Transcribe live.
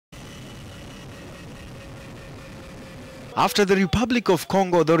After the Republic of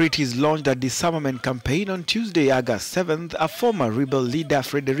Congo authorities launched a disarmament campaign on Tuesday, August 7th, a former rebel leader,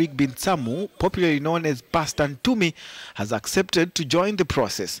 Frederic Bintsamou, popularly known as Pastor Ntumi, has accepted to join the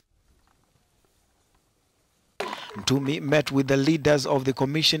process. Ntumi met with the leaders of the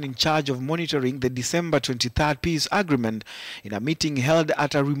commission in charge of monitoring the December 23rd peace agreement in a meeting held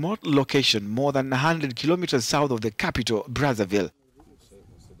at a remote location more than 100 kilometers south of the capital, Brazzaville.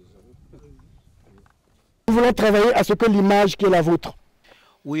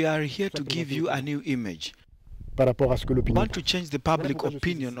 We are here to give you a new image. We want to change the public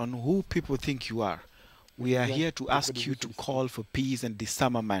opinion on who people think you are. We are here to ask you to call for peace and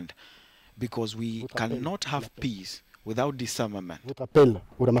disarmament, because we cannot have peace without disarmament.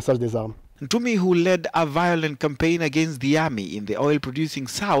 Ntumi, who led a violent campaign against the army in the oil-producing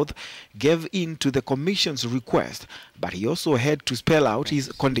south, gave in to the commission's request, but he also had to spell out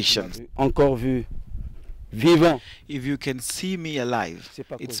his conditions. If you can see me alive,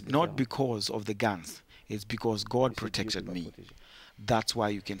 it's not because of the guns, it's because God protected me. That's why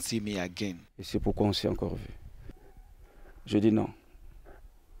you can see me again.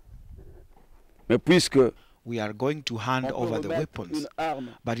 We are going to hand over the weapons,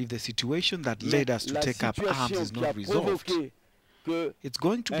 but if the situation that led us to take up arms is not resolved, it's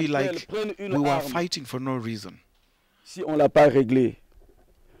going to be like we were fighting for no reason.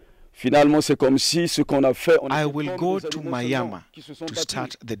 I will go to Mayama to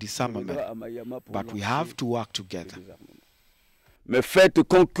start the disarmament, but we have to work together. The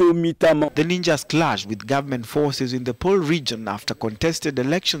ninjas clashed with government forces in the Pole region after contested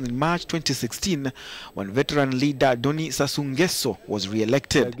elections in March 2016 when veteran leader Doni Sassou was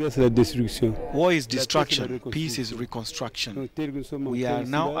re-elected. War is destruction, peace is reconstruction. We are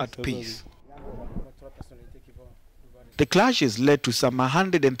now at peace. The clashes led to some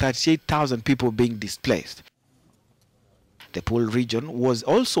 138,000 people being displaced. The Pole region was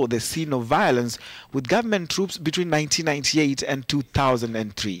also the scene of violence with government troops between 1998 and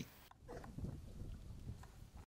 2003.